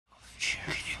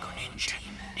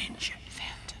ninja,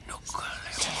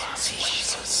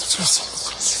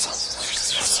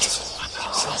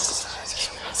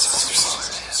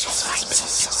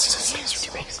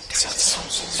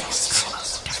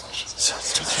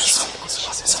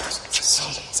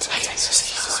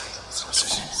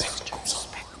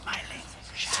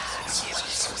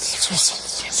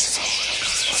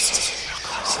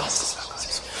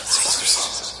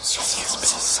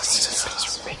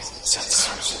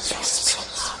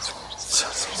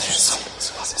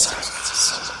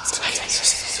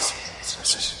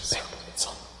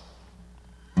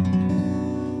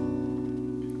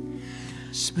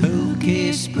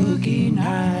 Spooky, spooky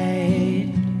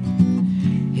night.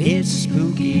 It's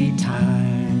spooky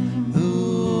time.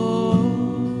 Ooh.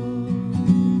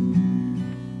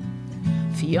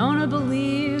 Fiona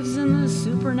believes in the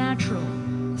supernatural,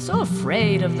 so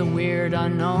afraid of the weird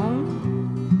unknown.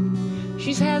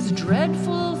 She has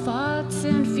dreadful thoughts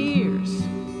and fears,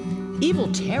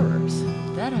 evil terrors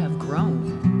that have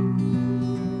grown.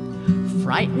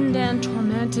 Frightened and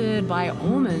tormented by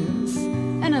omens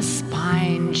and a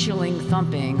spine-chilling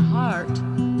thumping heart,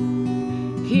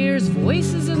 hears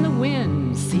voices in the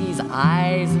wind, sees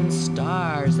eyes and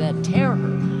stars that tear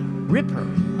her, rip her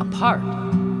apart.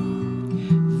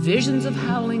 Visions of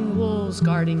howling wolves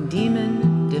guarding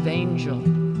demon, div angel,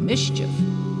 mischief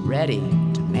ready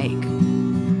to make.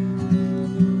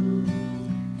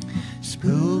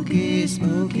 Spooky,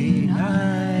 spooky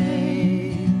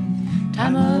night,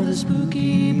 time of the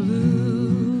spooky blues.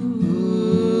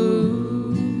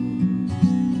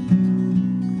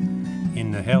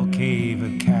 In the hell cave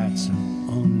of cats of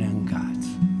Onangat,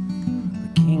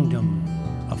 the kingdom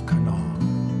of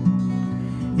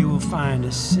Canaan, you will find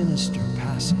a sinister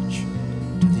passage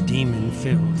to the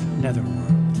demon-filled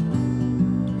netherworld.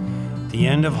 The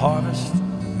end of harvest, the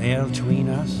veil between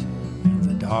us and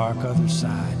the dark other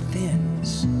side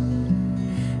thins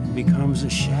and becomes a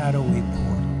shadowy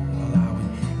portal,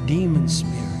 allowing demon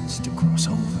spirits to cross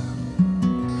over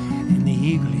and they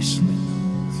eagerly slip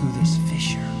through this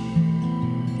fissure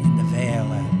in the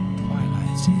veil at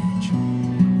twilight's edge.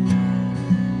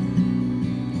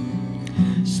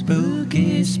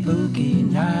 Spooky, spooky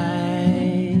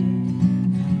night,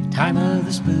 time of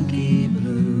the spooky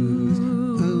blues.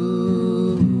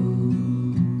 Ooh.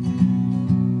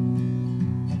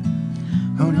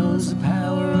 Who knows the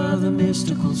power of the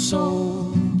mystical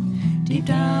soul deep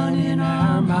down in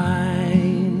our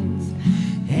minds?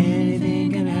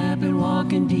 Anything can happen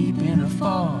walking deep in a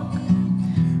fog,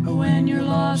 or when you're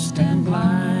lost and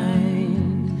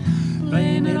blind.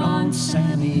 Blame it on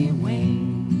Sammy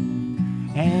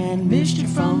Wayne and mischief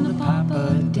from the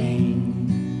Papa Dane.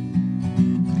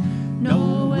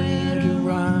 Nowhere to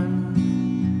run,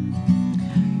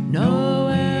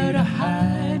 nowhere to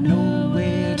hide,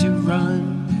 nowhere to run.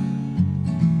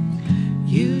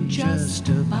 You just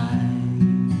abide,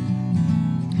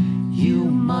 you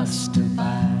must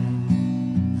abide.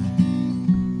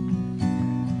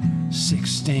 6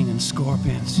 stinging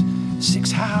scorpions,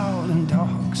 6 howling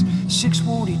dogs, 6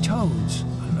 woolly toads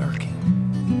lurking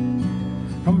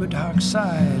from the dark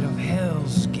side of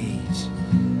hell's gates.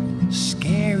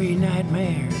 Scary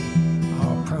nightmares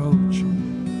approach,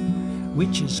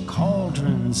 witches'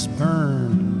 cauldrons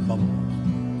burn and bubble.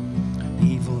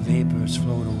 Evil vapors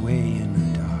float away in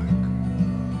the dark.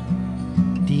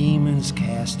 Demons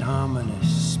cast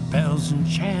ominous spells and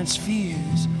chants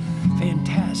fears,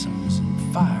 phantasms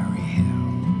and fiery hell.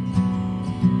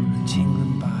 Her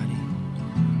tingling body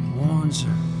warns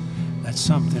her that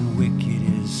something wicked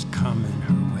is coming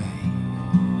her way.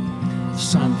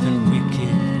 Something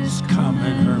wicked is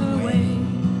coming her way.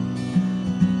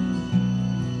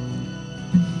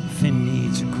 Finn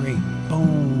needs a great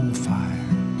bonfire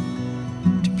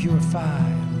to purify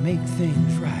and make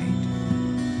things right.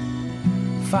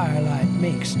 Firelight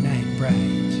makes night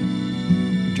bright,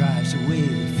 drives away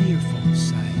the fearful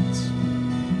sights.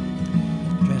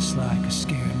 Dressed like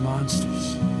scared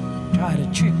monsters, try to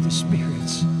trick the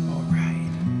spirits, all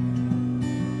right.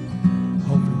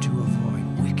 Hoping to avoid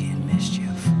wicked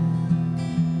mischief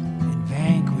and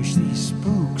vanquish these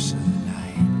spooks of the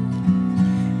night.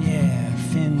 Yeah,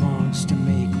 Finn wants to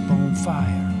make a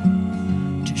bonfire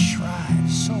to shrive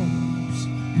souls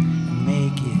and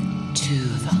make it to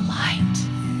the light.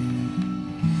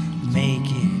 Make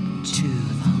it to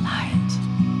the light.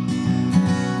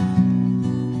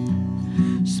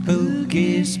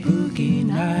 Spooky, spooky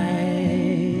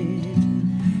night,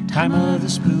 time of the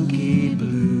spooky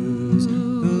blues.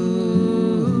 Ooh.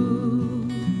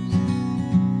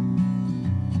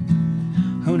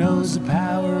 Who knows the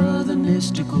power of the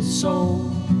mystical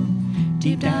soul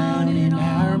deep down in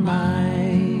our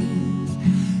minds?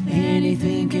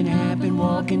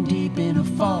 walking deep in a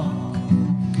fog.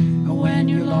 When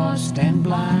you're lost and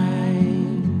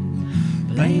blind,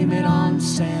 blame it on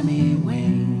Sammy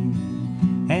Wayne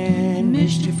and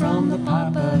mischief from the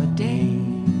Papa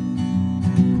Dane.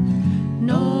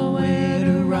 Nowhere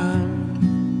to run,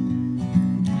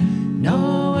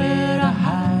 nowhere to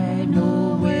hide,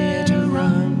 nowhere to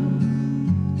run.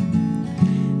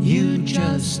 You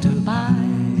just abide,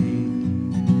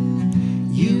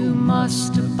 you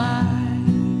must abide.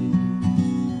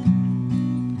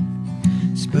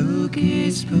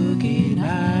 Spooky, spooky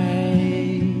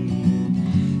night,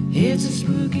 it's a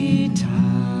spooky time.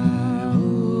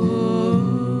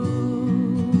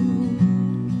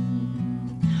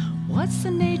 What's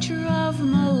the nature of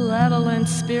malevolent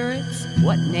spirits?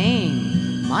 What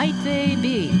name might they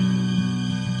be?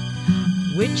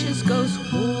 Witches, ghosts,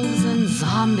 wolves, and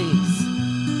zombies,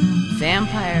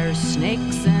 vampires,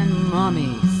 snakes, and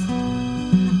mummies,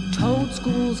 toad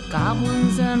schools,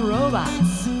 goblins, and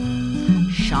robots,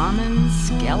 shamans,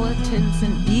 skeletons,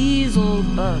 and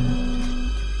Beelzebub.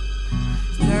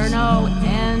 There's no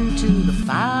end to the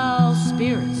foul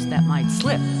spirits that might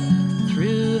slip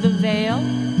through the veil.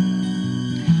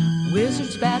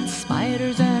 Wizards, bats,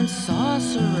 spiders, and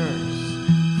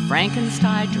sorcerers,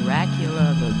 Frankenstein,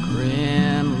 Dracula, the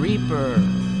Grim Reaper,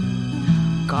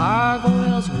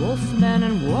 gargoyles, wolfmen,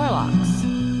 and warlocks,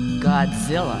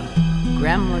 Godzilla,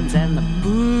 gremlins, and the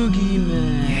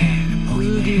boogeyman. Yeah, the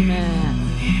boogeyman.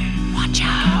 Watch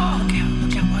out!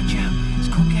 Look out, watch out. It's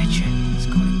gonna get you. It's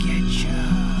gonna get you.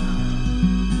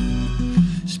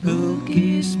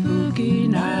 Spooky, spooky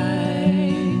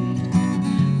night,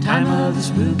 time of the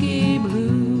spooky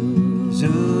blues.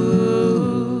 Ooh.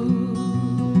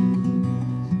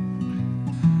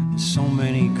 So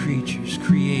many creatures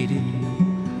created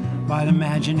by the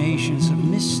imaginations of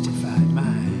mystified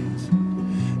minds.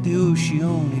 The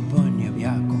Ushioni, Bunyab,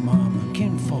 Yakumama,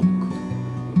 kinfolk,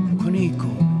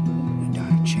 Kuniko, and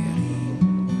Archeri.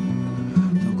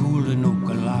 The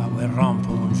Gulanukalawe,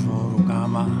 Rampon,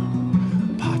 Shorugama,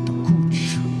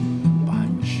 Patakuchu,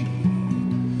 Banshi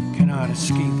cannot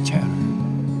escape terror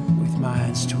with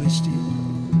minds twisted,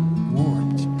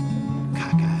 warped,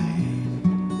 cockeyed.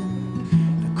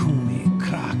 The Kumi,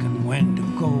 Kraken,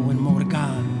 Wendigo, and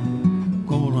Morgan,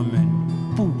 Golem, and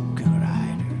Pukin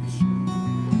riders.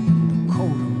 The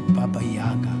Kodum, Baba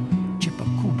Yaga,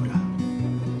 Chipakubra,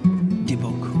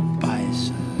 Diboku,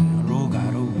 Baisa,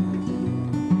 Rogaru.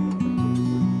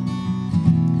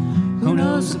 Who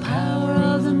knows the power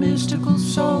of the mystical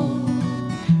soul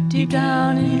deep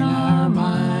down in our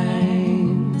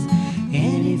minds?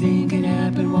 Anything can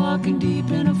happen walking deep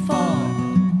in a fog.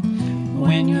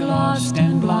 When you're lost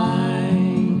and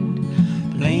blind,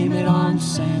 blame it on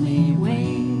Sammy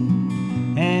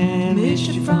Wayne and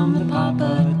mischief from the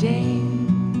Papa Dane.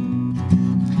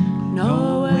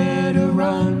 Nowhere to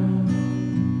run,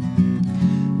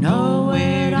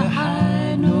 nowhere to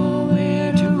hide,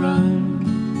 nowhere to run.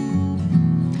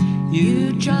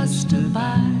 You just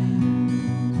abide,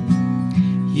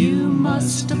 you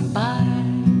must abide.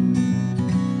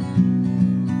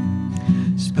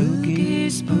 Spooky,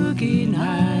 spooky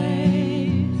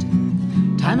night,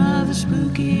 time of the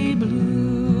spooky blues.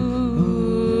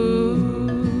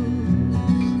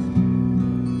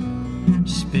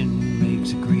 Spin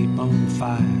makes a great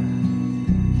bonfire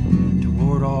to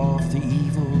ward off the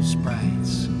evil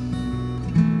sprites.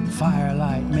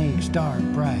 Firelight makes dark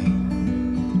bright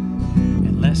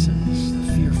and lessens the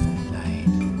fearful night.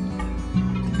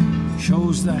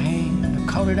 Shows the hand, the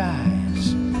colored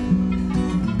eyes,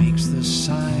 makes the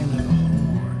sign of the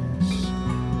horns.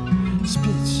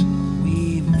 Splits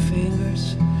weaving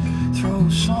fingers,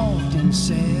 throws soft and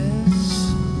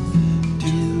says,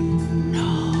 do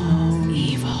no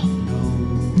evil. No,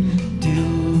 do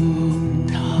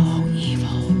no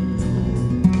evil.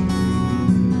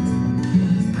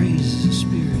 Praises the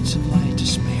spirits of light to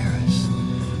spare us,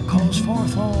 calls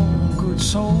forth all good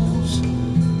souls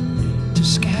to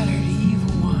scatter the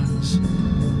evil ones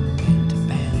and to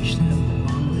banish them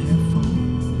among their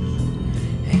foes.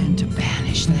 And to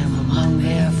banish them among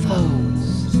their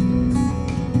foes.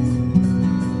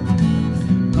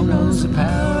 Who knows the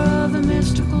power of the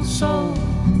mystical soul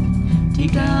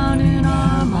deep down in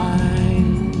our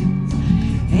minds?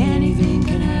 Anything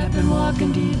can happen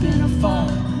walking deep in a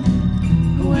fog.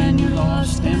 When you're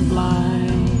lost and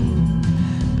blind,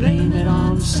 blame it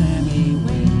on Sammy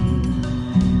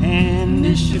Wayne and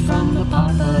mischief from the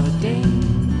Papa Dane.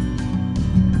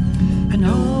 And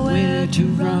nowhere to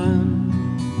run,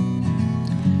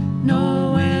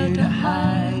 nowhere to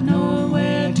hide,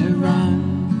 nowhere to run.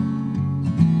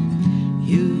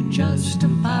 You just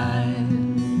abide,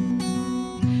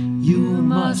 you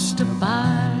must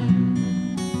abide.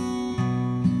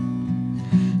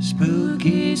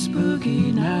 Spooky,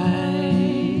 spooky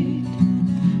night,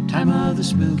 time of the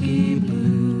spooky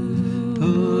blue.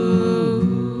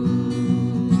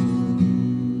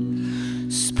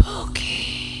 Spooky.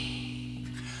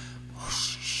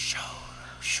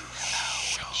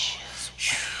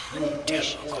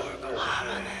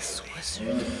 Ominous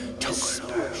wizard,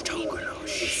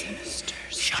 sinister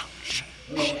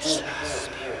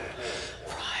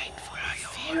fright for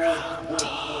fear of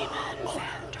demon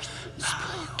vendors,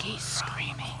 spooky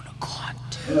screaming,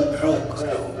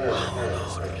 haunted.